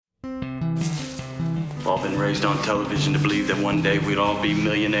all been raised on television to believe that one day we'd all be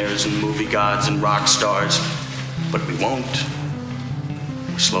millionaires and movie gods and rock stars. But we won't.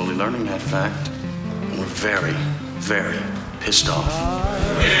 We're slowly learning that fact. And we're very, very pissed off.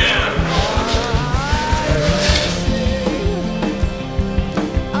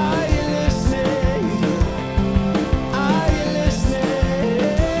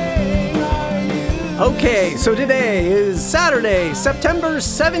 Okay, so today is Saturday, September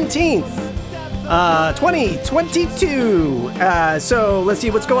 17th, 2022. So let's see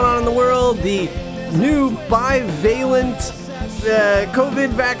what's going on in the world. The new bivalent COVID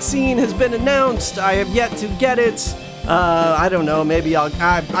vaccine has been announced. I have yet to get it. I don't know, maybe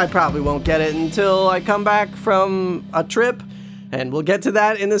I probably won't get it until I come back from a trip, and we'll get to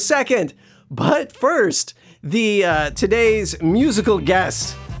that in a second. But first, today's musical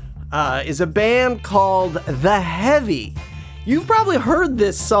guest is a band called The Heavy. You've probably heard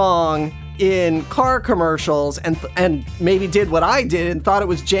this song in car commercials and maybe did what I did and thought it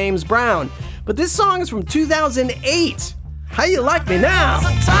was James Brown. But this song is from 2008. How You Like Me Now?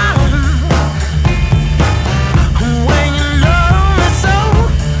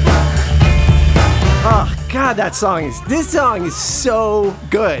 Oh God, this song is so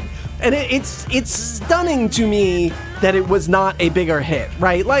good. And it's stunning to me that it was not a bigger hit,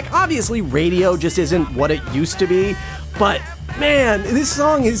 right? Like, obviously, radio just isn't what it used to be, but man, this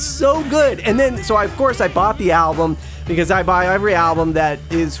song is so good. And then, so of course I bought the album because I buy every album that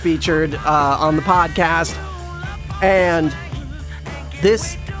is featured on the podcast, and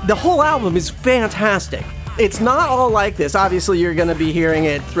the whole album is fantastic. It's not all like this. Obviously, you're going to be hearing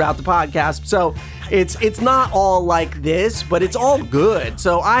it throughout the podcast, so it's not all like this, but it's all good.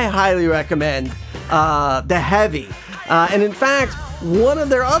 So I highly recommend The Heavy. And in fact, one of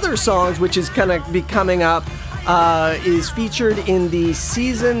their other songs, which is going to be coming up, is featured in the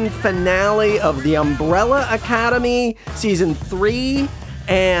season finale of The Umbrella Academy, season 3.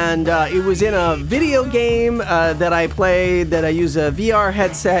 And it was in a video game that I played that I use a VR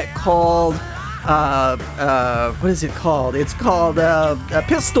headset called, what is it called? It's called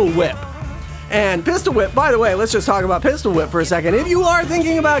Pistol Whip. And Pistol Whip, by the way, let's just talk about Pistol Whip for a second. If you are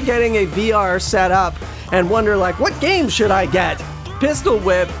thinking about getting a VR setup and wonder, like, what game should I get? Pistol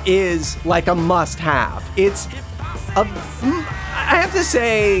Whip is like a must-have. It's I have to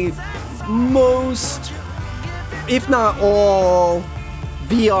say, most, if not all,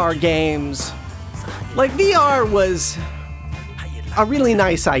 VR games, like, VR was a really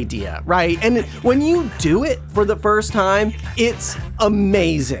nice idea, right? And when you do it for the first time, it's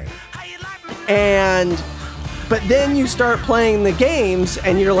amazing. But then you start playing the games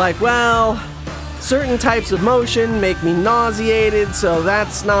and you're like, well, certain types of motion make me nauseated, so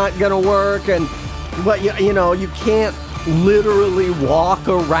that's not gonna work. But you can't literally walk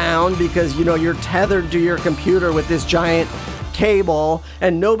around because, you're tethered to your computer with this giant cable,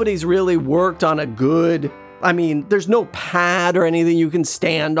 and nobody's really worked on there's no pad or anything you can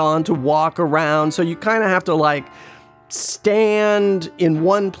stand on to walk around, so you kind of have to stand in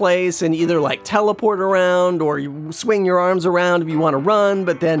one place and either teleport around or you swing your arms around if you want to run,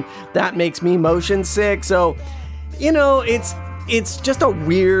 but then that makes me motion sick. So, it's just a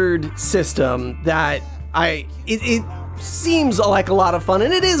weird system that it seems like a lot of fun,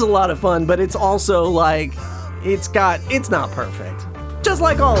 and it is a lot of fun, but it's also it's not perfect. Just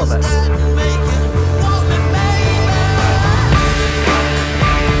like all of us.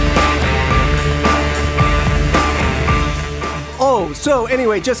 Oh, so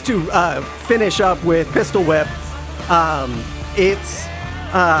anyway, just to finish up with Pistol Whip, it's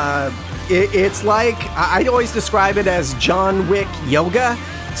like, I always describe it as John Wick yoga.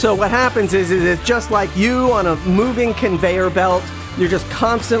 So what happens is it's just like you on a moving conveyor belt. You're just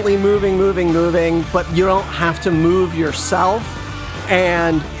constantly moving, but you don't have to move yourself.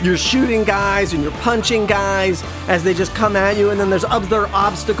 And you're shooting guys and you're punching guys as they just come at you, and then there's other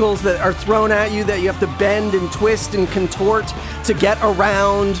obstacles that are thrown at you that you have to bend and twist and contort to get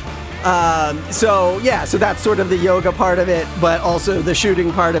around. So that's sort of the yoga part of it, but also the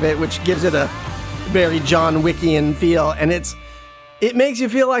shooting part of it, which gives it a very John Wickian feel, and it makes you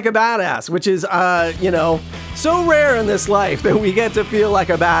feel like a badass, which is so rare in this life that we get to feel like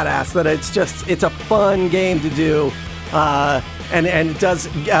a badass, that it's a fun game to do. And it does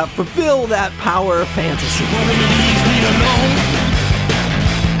fulfill that power fantasy.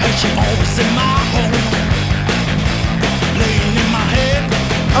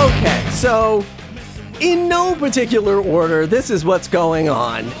 Okay, so in no particular order, this is what's going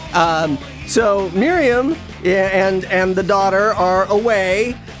on. So Miriam and the daughter are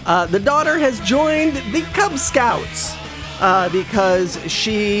away. The daughter has joined the Cub Scouts because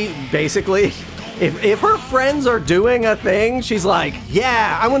she basically if her friends are doing a thing, she's like,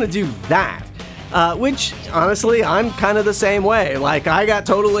 yeah, I want to do that. Which, honestly, I'm kind of the same way. Like, I got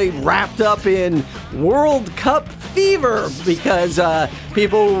totally wrapped up in World Cup fever because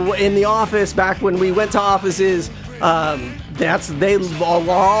people in the office, back when we went to offices, they were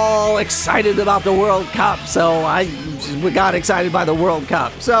all excited about the World Cup. So we got excited by the World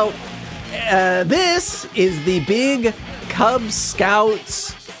Cup. So this is the big Cub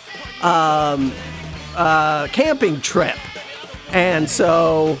Scouts camping trip. And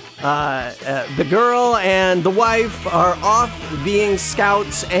so the girl and the wife are off being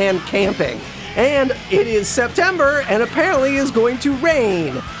scouts and camping. And it is September, and apparently is going to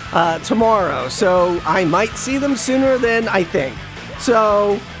rain tomorrow. So I might see them sooner than I think.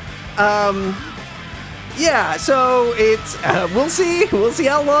 So, yeah, so it's, we'll see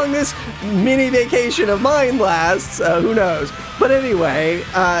how long this mini vacation of mine lasts. Who knows? But anyway,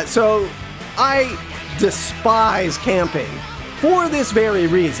 so I despise camping. For this very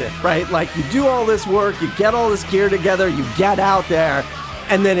reason, right? Like, you do all this work, you get all this gear together, you get out there,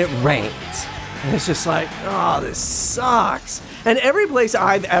 and then it rains. And it's just like, oh, this sucks. And every place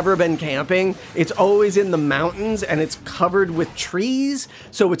I've ever been camping, it's always in the mountains and it's covered with trees.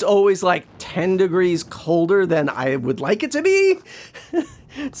 So it's always like 10 degrees colder than I would like it to be.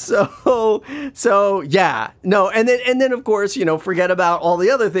 So yeah, no. And then of course, forget about all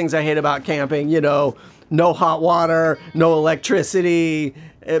the other things I hate about camping, no hot water, no electricity,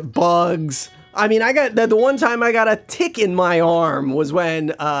 bugs. I mean, I got the one time I got a tick in my arm was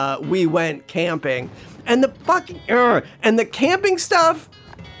when we went camping, and the camping stuff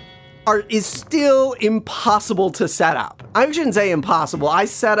is still impossible to set up. I shouldn't say impossible. I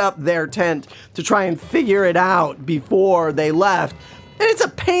set up their tent to try and figure it out before they left, and it's a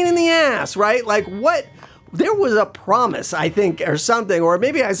pain in the ass, right? Like, what? There was a promise, I think, or something, or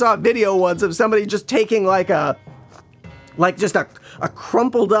maybe I saw a video once of somebody just taking just a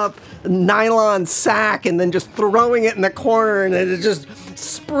crumpled up nylon sack and then just throwing it in the corner, and it just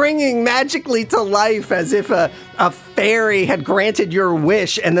springing magically to life as if a fairy had granted your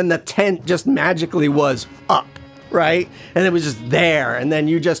wish, and then the tent just magically was up, right? And it was just there, and then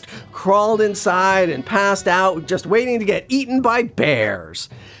you just crawled inside and passed out, just waiting to get eaten by bears.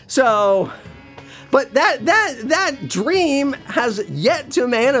 So... But that dream has yet to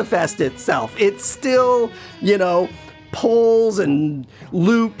manifest itself. It's still, poles and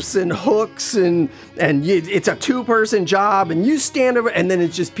loops and hooks and it's a 2-person job, and you stand over, and then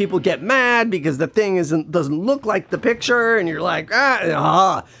it's just people get mad because the thing doesn't look like the picture, and you're like,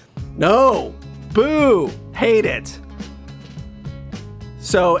 no, boo, hate it.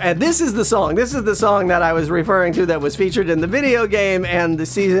 So, and this is the song that I was referring to that was featured in the video game and the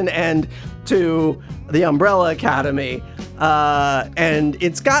season end to the Umbrella Academy. And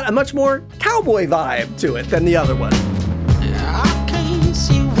it's got a much more cowboy vibe to it than the other one. I can't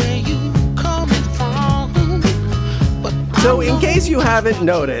see where you coming from, but so in case you haven't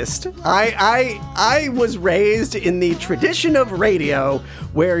noticed, I was raised in the tradition of radio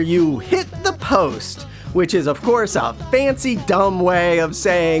where you hit the post, which is, of course, a fancy, dumb way of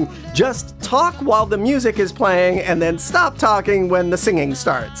saying just talk while the music is playing and then stop talking when the singing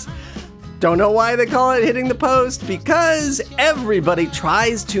starts. Don't know why they call it hitting the post, because everybody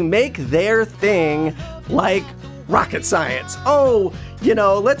tries to make their thing like rocket science. Oh,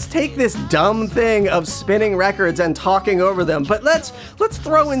 let's take this dumb thing of spinning records and talking over them, but let's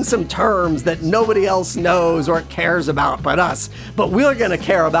throw in some terms that nobody else knows or cares about but us. But we're gonna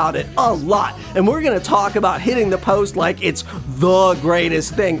care about it a lot, and we're gonna talk about hitting the post like it's the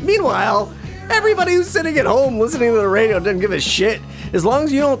greatest thing. Meanwhile, everybody who's sitting at home listening to the radio doesn't give a shit. As long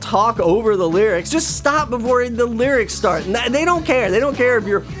as you don't talk over the lyrics, just stop before the lyrics start. And they don't care. They don't care if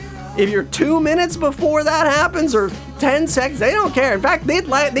you're 2 minutes before that happens or 10 seconds. They don't care. In fact,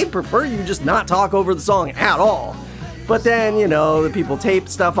 they'd prefer you just not talk over the song at all. But then, the people taped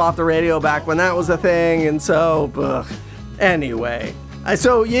stuff off the radio back when that was a thing, and so, anyway.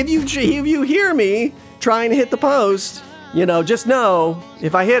 So if you hear me trying to hit the post, just know,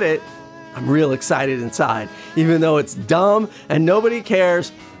 if I hit it, I'm real excited inside. Even though it's dumb and nobody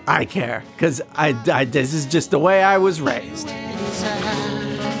cares, I care. Because this is just the way I was raised.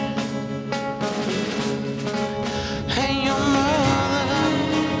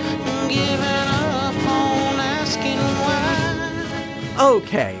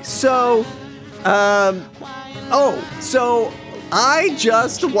 Okay, so, so I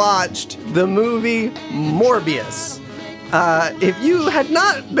just watched the movie Morbius. If you had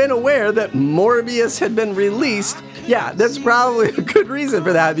not been aware that Morbius had been released, yeah, that's probably a good reason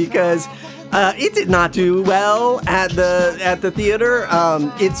for that, because it did not do well at the theater.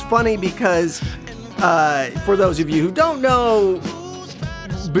 It's funny because for those of you who don't know,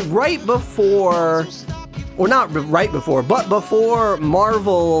 right before, or not right before, but before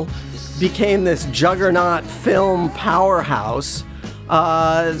Marvel became this juggernaut film powerhouse,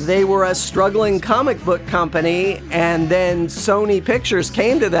 they were a struggling comic book company, and then Sony Pictures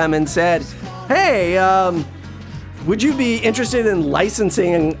came to them and said, hey, would you be interested in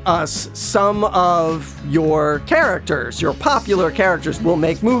licensing us some of your characters, your popular characters? We'll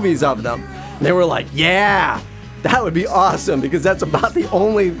make movies of them. And they were like, yeah, that would be awesome, because that's about the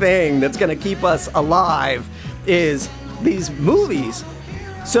only thing that's going to keep us alive is these movies.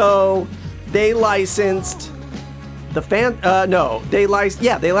 So they licensed they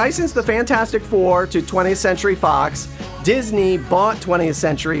licensed the Fantastic Four to 20th Century Fox. Disney bought 20th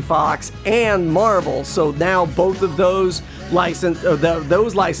Century Fox and Marvel, so now both of those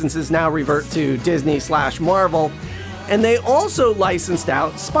licenses now revert to Disney/Marvel. And they also licensed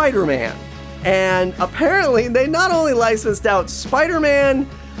out Spider-Man. And apparently they not only licensed out Spider-Man,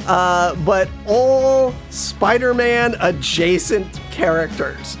 but all Spider-Man adjacent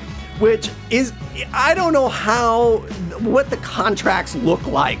characters, which is, I don't know what the contracts look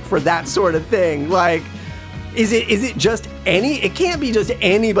like for that sort of thing. Like, is it just it can't be just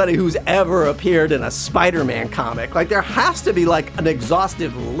anybody who's ever appeared in a Spider-Man comic. Like, there has to be like an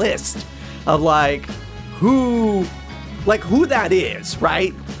exhaustive list of who that is,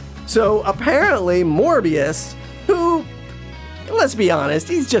 right? So apparently Morbius, who, let's be honest,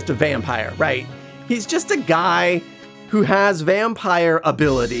 he's just a vampire, right? He's just a guy who has vampire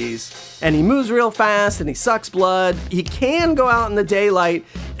abilities, and he moves real fast, and he sucks blood. He can go out in the daylight,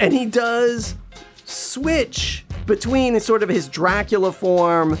 and he does switch between sort of his Dracula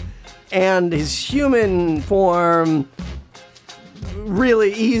form and his human form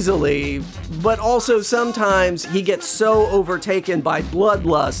really easily, but also sometimes he gets so overtaken by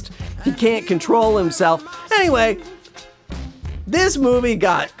bloodlust he can't control himself. Anyway, this movie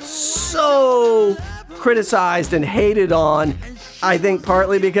got so criticized and hated on, I think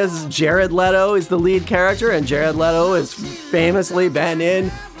partly because Jared Leto is the lead character, and Jared Leto has famously been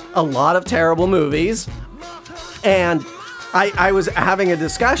in a lot of terrible movies. And I was having a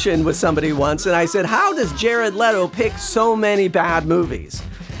discussion with somebody once, and I said, how does Jared Leto pick so many bad movies?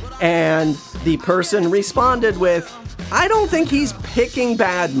 And the person responded with, I don't think he's picking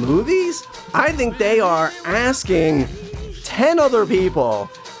bad movies. I think they are asking 10 other people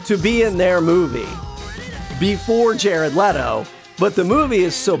to be in their movie before Jared Leto, but the movie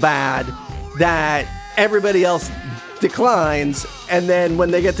is so bad that everybody else declines, and then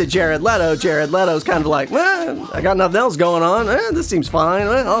when they get to Jared Leto's kind of like, well, I got nothing else going on. This seems fine.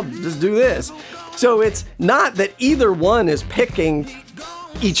 I'll just do this. So it's not that either one is picking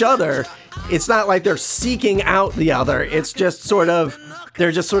each other. It's not like they're seeking out the other. It's just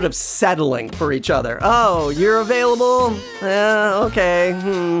they're just sort of settling for each other. Oh, you're available? Yeah, okay.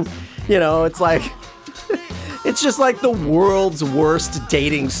 It's like, it's just like the world's worst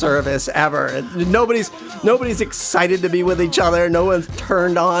dating service ever. Nobody's excited to be with each other. No one's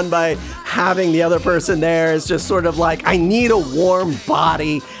turned on by having the other person there. It's just sort of like, I need a warm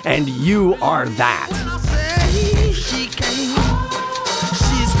body, and you are that.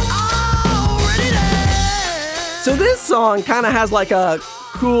 So this song kind of has like a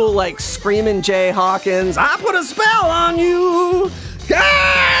cool, like, screaming Jay Hawkins, I put a spell on you,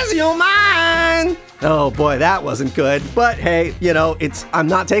 'cause you're mine. Oh boy, that wasn't good. But hey, I'm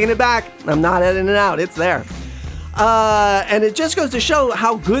not taking it back. I'm not editing it out. It's there. And it just goes to show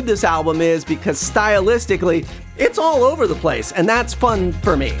how good this album is, because stylistically, it's all over the place, and that's fun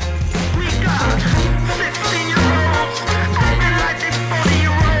for me.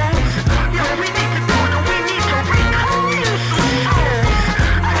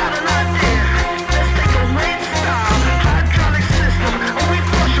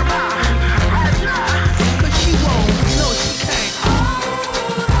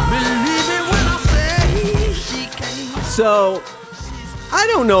 So, I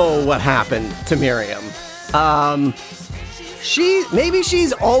don't know what happened to Miriam. Maybe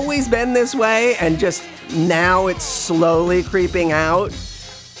she's always been this way, and just now it's slowly creeping out.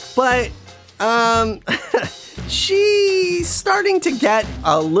 But, she's starting to get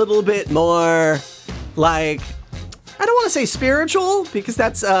a little bit more, like, I don't want to say spiritual, because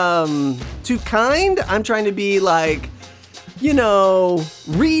that's, too kind. I'm trying to be like,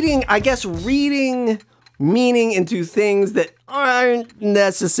 reading meaning into things that aren't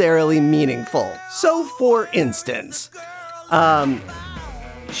necessarily meaningful. So, for instance,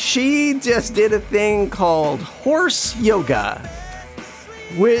 she just did a thing called horse yoga,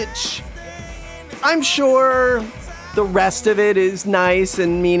 which I'm sure the rest of it is nice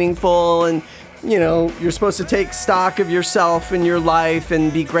and meaningful, and you're supposed to take stock of yourself and your life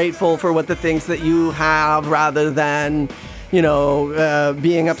and be grateful for what the things that you have rather than,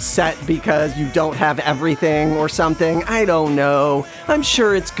 being upset because you don't have everything or something. I don't know. I'm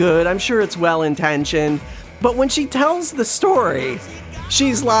sure it's good. I'm sure it's well-intentioned. But when she tells the story,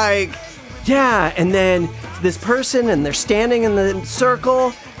 she's like, yeah, and then this person, and they're standing in the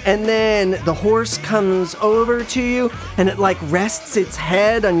circle, and then the horse comes over to you, and it like rests its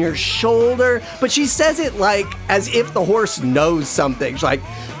head on your shoulder. But she says it like as if the horse knows something. She's like,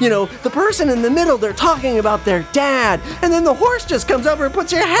 the person in the middle, they're talking about their dad, and then the horse just comes over and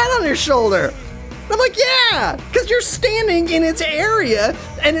puts your head on your shoulder. I'm like, yeah, because you're standing in its area,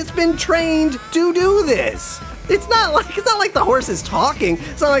 and it's been trained to do this. It's not like the horse is talking.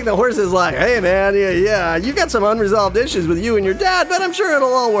 It's not like the horse is like, hey man, yeah, you got some unresolved issues with you and your dad, but I'm sure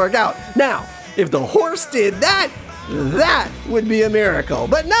it'll all work out. Now, if the horse did that, that would be a miracle.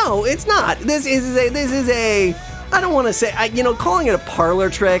 But no, it's not. This is a I don't want to say, calling it a parlor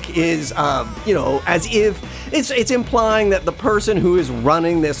trick is, as if it's implying that the person who is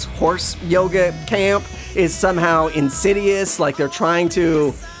running this horse yoga camp is somehow insidious, like they're trying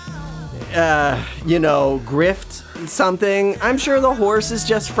to grift something. I'm sure the horse is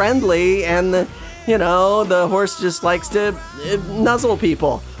just friendly and the horse just likes to nuzzle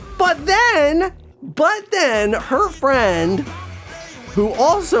people. But then her friend, who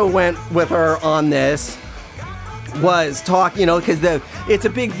also went with her on this, was talking, because it's a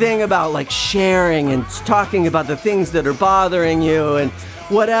big thing about like sharing and talking about the things that are bothering you and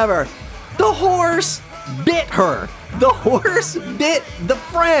whatever. The horse bit her. The horse bit the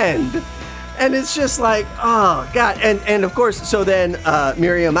friend. And it's just like, oh, God. And of course, so then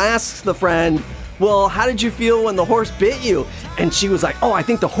Miriam asks the friend, well, how did you feel when the horse bit you? And she was like, oh, I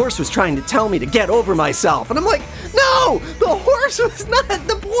think the horse was trying to tell me to get over myself. And I'm like, no, the horse was not.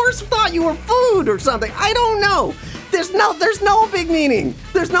 The horse thought you were food or something. I don't know. There's no big meaning.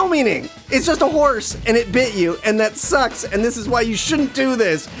 There's no meaning. It's just a horse and it bit you and that sucks. And this is why you shouldn't do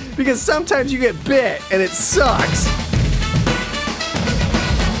this, because sometimes you get bit and it sucks.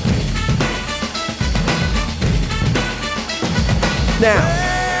 Now,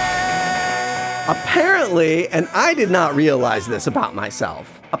 apparently, and I did not realize this about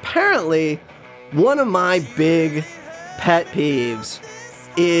myself, apparently one of my big pet peeves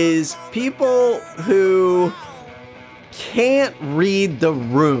is people who can't read the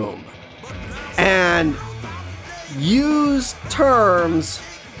room and use terms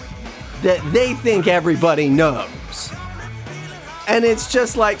that they think everybody knows. And it's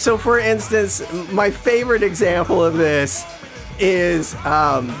just like, so for instance, my favorite example of this is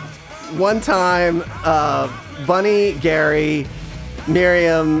one time Bunny, Gary,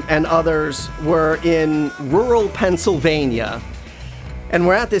 Miriam, and others were in rural Pennsylvania, and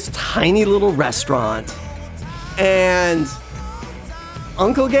we're at this tiny little restaurant, and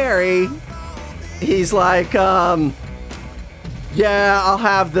Uncle Gary, he's like, yeah, I'll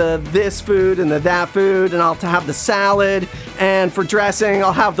have this food and that food, and I'll have the salad, and for dressing,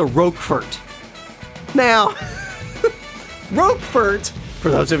 I'll have the Roquefort. Now, Roquefort,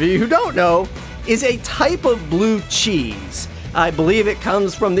 for those of you who don't know, is a type of blue cheese. I believe it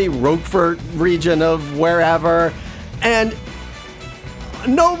comes from the Roquefort region of wherever, and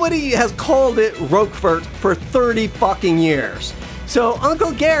nobody has called it Roquefort for 30 fucking years. So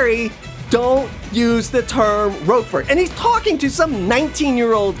Uncle Gary, don't use the term Roquefort. And he's talking to some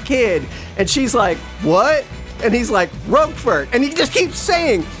 19-year-old kid, and she's like, what? And he's like, Roquefort. And he just keeps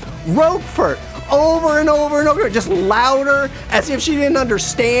saying Roquefort over and over and over, just louder, as if she didn't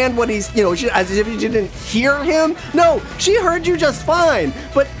understand what he's, as if she didn't hear him. No, she heard you just fine,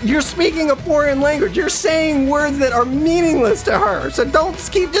 but you're speaking a foreign language. You're saying words that are meaningless to her. So don't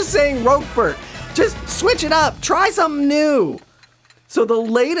keep just saying Roquefort. Just switch it up. Try something new. So the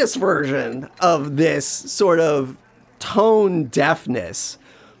latest version of this sort of tone deafness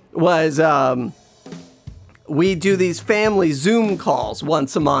was, we do these family Zoom calls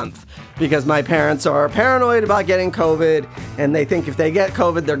once a month because my parents are paranoid about getting COVID, and they think if they get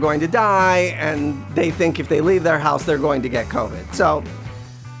COVID, they're going to die, and they think if they leave their house, they're going to get COVID. So,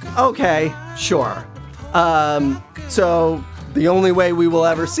 okay, sure. So the only way we will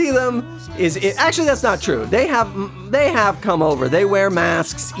ever see them is actually, that's not true. They have come over. They wear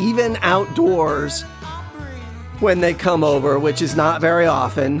masks even outdoors when they come over, which is not very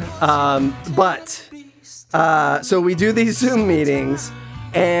often. So we do these Zoom meetings,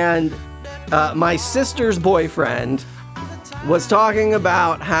 and my sister's boyfriend was talking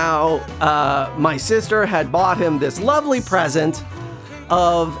about how my sister had bought him this lovely present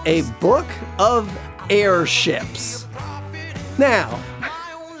of a book of airships. Now,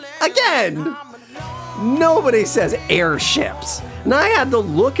 again, Nobody says airships. And I had to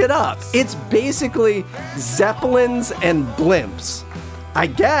look it up. It's basically zeppelins and blimps. I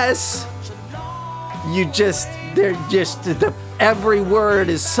guess every word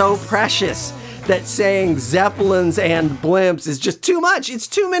is so precious that saying zeppelins and blimps is just too much. It's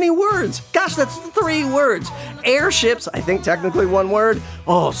too many words. Gosh, that's 3 words. Airships, I think technically 1 word.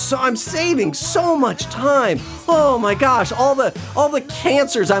 Oh, so I'm saving so much time. Oh my gosh, all the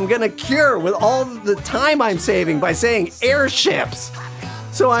cancers I'm gonna cure with all the time I'm saving by saying airships.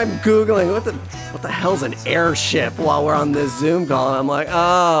 So I'm Googling what the hell's an airship while we're on this Zoom call, and I'm like,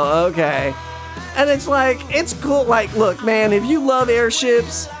 oh, okay. And it's like, it's cool. Like, look, man, if you love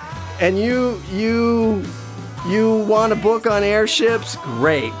airships and you want a book on airships,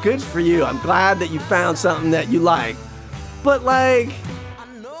 great, good for you. I'm glad that you found something that you like. But like,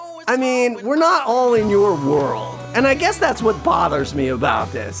 I mean, we're not all in your world. And I guess that's what bothers me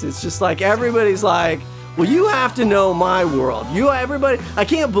about this. It's just like everybody's like, well, you have to know my world. Everybody, I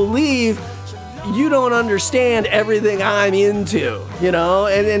can't believe you don't understand everything I'm into, you know?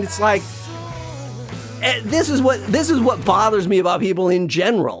 And it's like, this is what bothers me about people in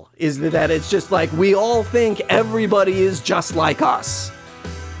general, is that it's just like we all think everybody is just like us.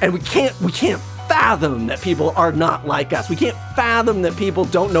 And we can't fathom that people are not like us. We can't fathom that people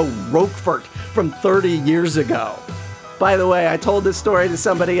don't know Roquefort from 30 years ago. By the way, I told this story to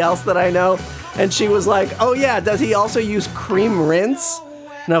somebody else that I know, and she was like, oh yeah, does he also use cream rinse?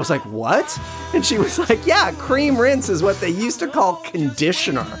 And I was like, what? And she was like, yeah, cream rinse is what they used to call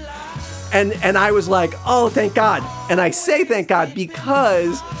conditioner. And I was like, oh, thank God. And I say thank God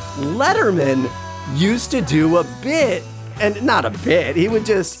because Letterman used to do a bit, and not a bit, he would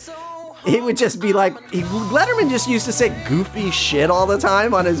just be like, Letterman just used to say goofy shit all the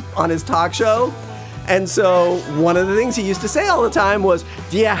time on his talk show. And so one of the things he used to say all the time was,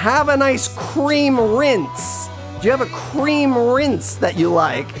 do you have a nice cream rinse? Do you have a cream rinse that you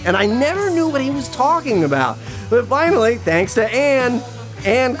like? And I never knew what he was talking about. But finally, thanks to Anne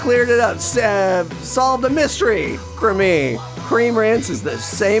cleared it up, solved a mystery for me. Cream rinse is the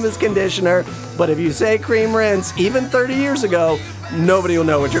same as conditioner, but if you say cream rinse, even 30 years ago, nobody will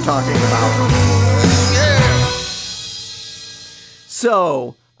know what you're talking about.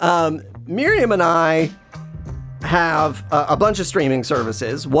 So, Miriam and I have a bunch of streaming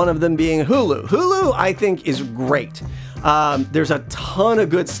services, one of them being Hulu. Hulu, I think, is great. There's a ton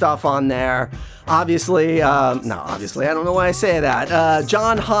of good stuff on there. Obviously, I don't know why I say that.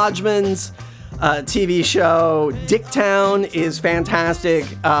 John Hodgman's TV show, Dicktown, is fantastic.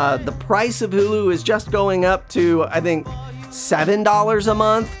 The price of Hulu is just going up to, I think, $7 a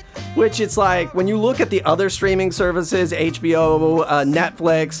month, which it's like, when you look at the other streaming services, HBO,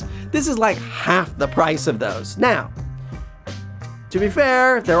 Netflix, this is like half the price of those. Now, to be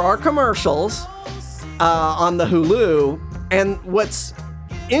fair, there are commercials on the Hulu, and what's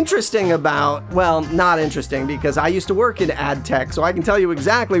interesting about, well, not interesting because I used to work in ad tech, so I can tell you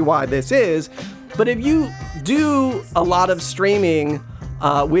exactly why this is, but if you do a lot of streaming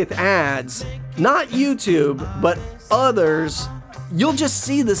with ads, not YouTube, but others, you'll just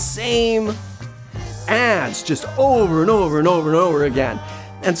see the same ads just over and over and over and over again.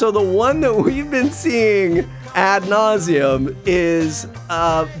 And so the one that we've been seeing ad nauseum is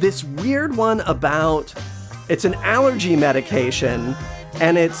this weird one about, it's an allergy medication,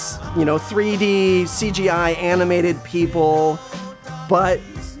 and it's, 3D CGI animated people, but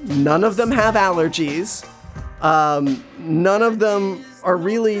none of them have allergies. None of them are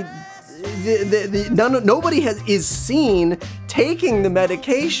really, nobody is seen taking the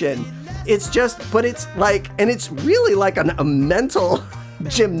medication. It's just, but it's like, and it's really like a mental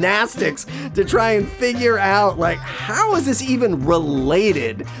gymnastics to try and figure out, like, how is this even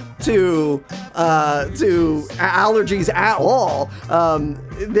related to allergies at all?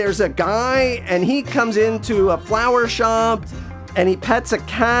 There's a guy, and he comes into a flower shop, and he pets a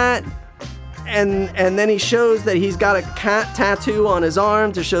cat, and then he shows that he's got a cat tattoo on his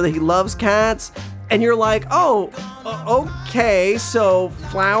arm to show that he loves cats. And you're like, oh, okay, so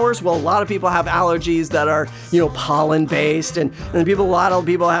flowers, well, a lot of people have allergies that are, pollen based, and a lot of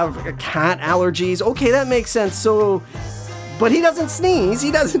people have cat allergies. Okay, that makes sense. So, but he doesn't sneeze.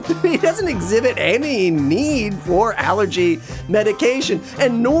 He doesn't exhibit any need for allergy medication,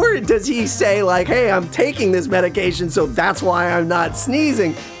 and nor does he say like, hey, I'm taking this medication, so that's why I'm not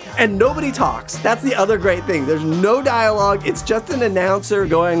sneezing. And nobody talks. That's the other great thing. There's no dialogue. It's just an announcer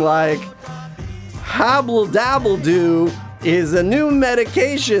going like, Habble Dabble Do is a new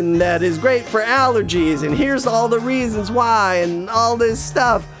medication that is great for allergies, and here's all the reasons why, and all this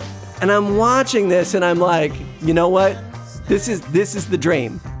stuff. And I'm watching this, and I'm like, you know what? This is the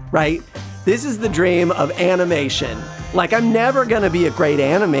dream, right? This is the dream of animation. Like, I'm never gonna be a great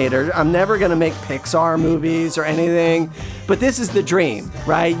animator. I'm never gonna make Pixar movies or anything, but this is the dream,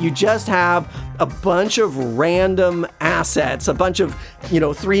 right? You just have a bunch of random assets, a bunch of,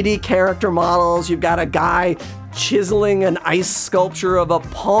 3D character models. You've got a guy chiseling an ice sculpture of a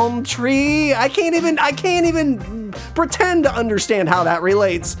palm tree. I can't even pretend to understand how that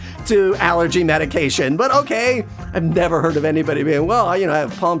relates to allergy medication, but okay. I've never heard of anybody being, well, I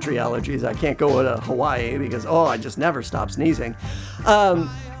have palm tree allergies. I can't go to Hawaii because, I just never stop sneezing.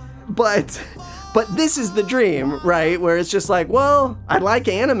 But this is the dream, right? Where it's just like, well, I like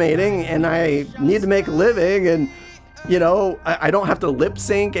animating and I need to make a living, and, I don't have to lip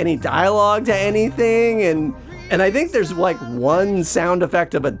sync any dialogue to anything. And I think there's like one sound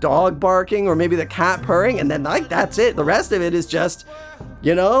effect of a dog barking or maybe the cat purring, and then like that's it. The rest of it is just,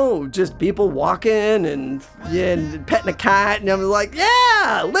 just people walking and petting a cat, and I'm like,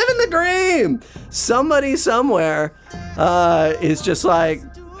 yeah, living the dream. Somebody somewhere is just like,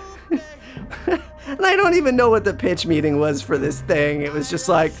 and I don't even know what the pitch meeting was for this thing. It was just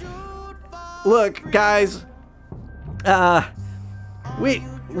like, look, guys,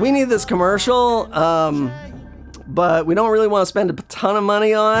 we need this commercial. But we don't really want to spend a ton of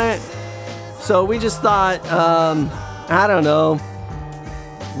money on it. So we just thought, I don't know.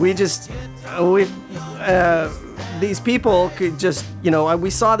 These people could just, we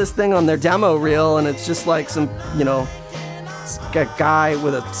saw this thing on their demo reel, and it's just like some, a guy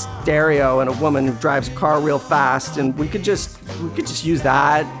with a stereo and a woman who drives a car real fast, and we could just use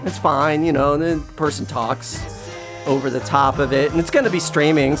that. It's fine, and the person talks over the top of it, and it's going to be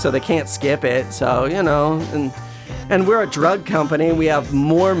streaming, so they can't skip it. So, and we're a drug company. We have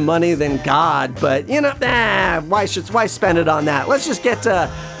more money than God, but why spend it on that? Let's just get to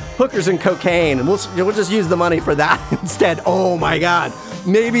hookers and cocaine, and we'll just use the money for that instead. Oh my God,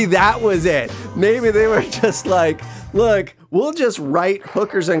 maybe that was it. Maybe they were just like, look, we'll just write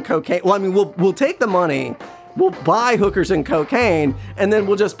hookers and cocaine. Well, I mean, we'll take the money, we'll buy hookers and cocaine, and then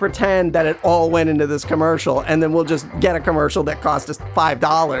we'll just pretend that it all went into this commercial, and then we'll just get a commercial that cost us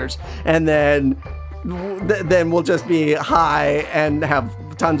 $5, and then we'll just be high and have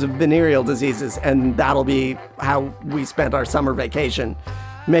tons of venereal diseases, and that'll be how we spent our summer vacation,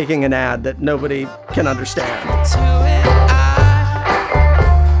 making an ad that nobody can understand.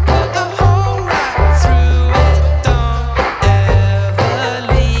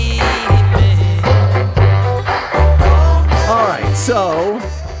 So,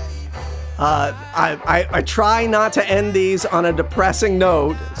 I try not to end these on a depressing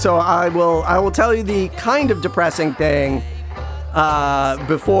note, so I will tell you the kind of depressing thing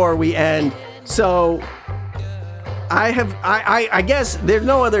before we end. So, I guess there's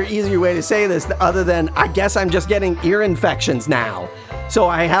no other easier way to say this other than I guess I'm just getting ear infections now. So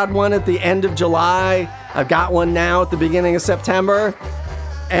I had one at the end of July, I've got one now at the beginning of September,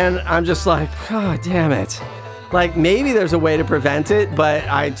 and I'm just like, oh, damn it. Like, maybe there's a way to prevent it, but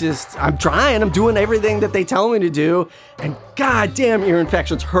I'm trying. I'm doing everything that they tell me to do, and goddamn, ear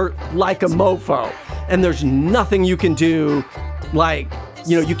infections hurt like a mofo. And there's nothing you can do, like,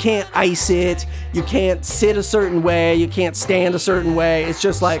 you can't ice it, you can't sit a certain way, you can't stand a certain way. It's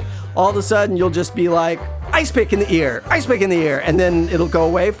just like, all of a sudden, you'll just be like, ice pick in the ear, and then it'll go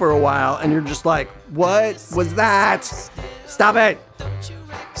away for a while, and you're just like, what was that? Stop it.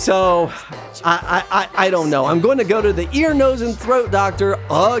 So, I don't know. I'm going to go to the ear, nose, and throat doctor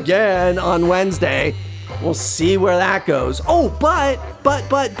again on Wednesday. We'll see where that goes. Oh, but,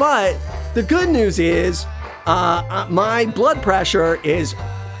 the good news is, my blood pressure is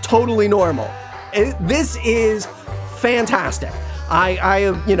totally normal. This is fantastic.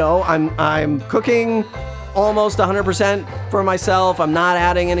 I'm cooking almost 100% for myself. I'm not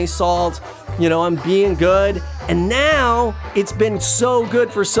adding any salt. I'm being good. And now it's been so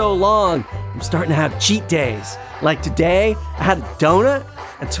good for so long, I'm starting to have cheat days. Like today, I had a donut,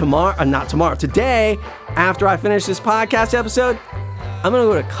 and today, after I finish this podcast episode, I'm gonna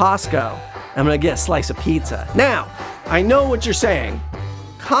go to Costco. I'm gonna get a slice of pizza. Now, I know what you're saying.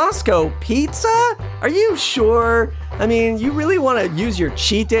 Costco pizza? Are you sure? I mean, you really wanna use your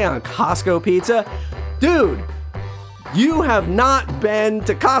cheat day on Costco pizza? Dude, you have not been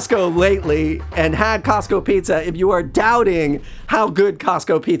to Costco lately and had Costco pizza if you are doubting how good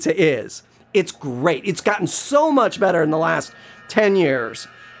Costco pizza is. It's great. It's gotten so much better in the last 10 years.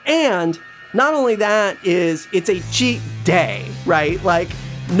 And not only that it's a cheat day, right? Like,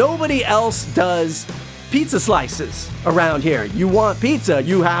 nobody else does pizza slices around here. You want pizza,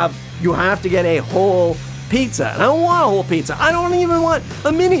 you have to get a whole pizza. And I don't want a whole pizza. I don't even want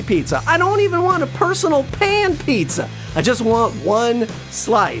a mini pizza. I don't even want a personal pan pizza. I just want one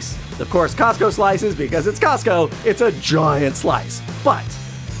slice. Of course, Costco slices, because it's Costco, it's a giant slice. But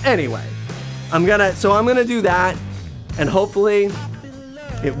anyway, I'm gonna do that, and hopefully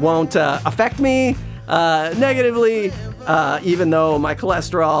it won't affect me negatively, even though my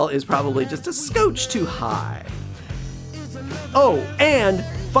cholesterol is probably just a scotch too high. Oh, and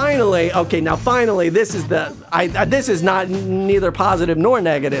finally, this is this is not neither positive nor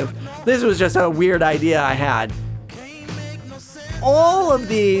negative. This was just a weird idea I had. All of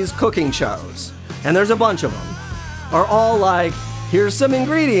these cooking shows, and there's a bunch of them, are all like, here's some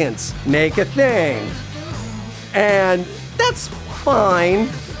ingredients, make a thing. And that's fine.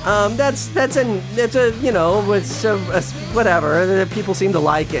 Whatever. People seem to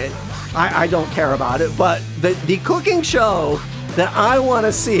like it. I don't care about it. But the cooking show that I want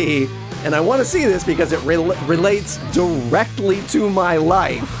to see, and I want to see this because it relates directly to my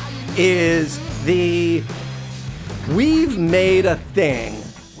life, is we've made a thing,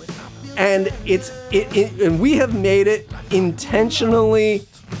 and and we have made it intentionally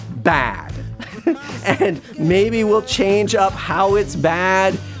bad. And maybe we'll change up how it's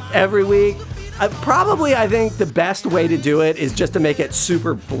bad every week. I think the best way to do it is just to make it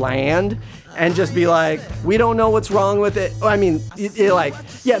super bland and just be like, we don't know what's wrong with it. I mean,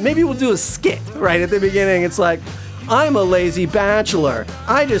 maybe we'll do a skit right at the beginning. It's like, I'm a lazy bachelor.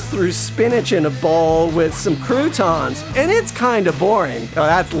 I just threw spinach in a bowl with some croutons, and it's kind of boring. Oh,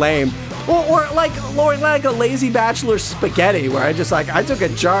 that's lame. Or like a lazy bachelor spaghetti, where I took a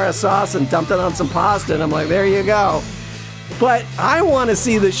jar of sauce and dumped it on some pasta, and I'm like, there you go. But I want to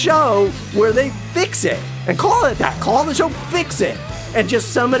see the show where they fix it, and call it that. Call the show Fix It. And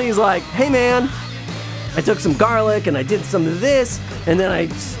just somebody's like, hey man, I took some garlic and I did some of this, and then I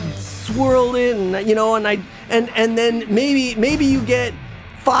swirled it, and and then maybe you get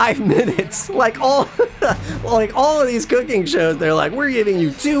 5 minutes. Like all of these cooking shows, they're like, we're giving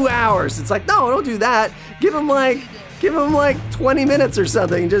you 2 hours. It's like, no, don't do that. Give them like 20 minutes or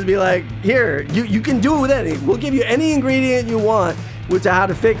something. Just be like, here, you can do it with anything. We'll give you any ingredient you want with how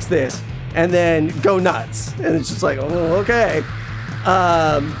to fix this, and then go nuts. And it's just like, oh, okay.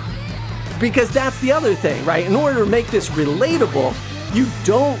 Because that's the other thing, right? In order to make this relatable, you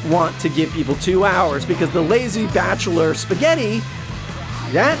don't want to give people 2 hours, because the lazy bachelor spaghetti,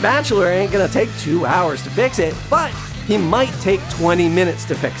 that bachelor ain't gonna take 2 hours to fix it, but he might take 20 minutes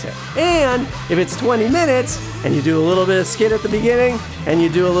to fix it. And if it's 20 minutes and you do a little bit of skit at the beginning and you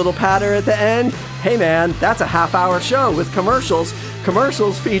do a little patter at the end, hey man, that's a half-hour show with commercials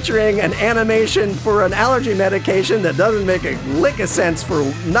featuring an animation for an allergy medication that doesn't make a lick of sense for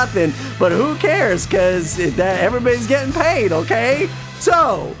nothing, but who cares, because everybody's getting paid, okay?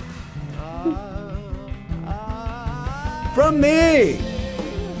 So, from me,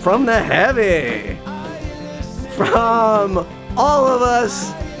 from the heavy, from all of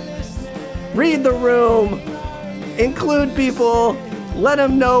us, read the room, include people, let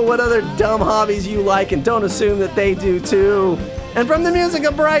them know what other dumb hobbies you like, and don't assume that they do too. And from the music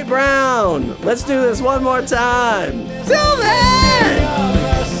of Bright Brown, let's do this one more time. Sylvan!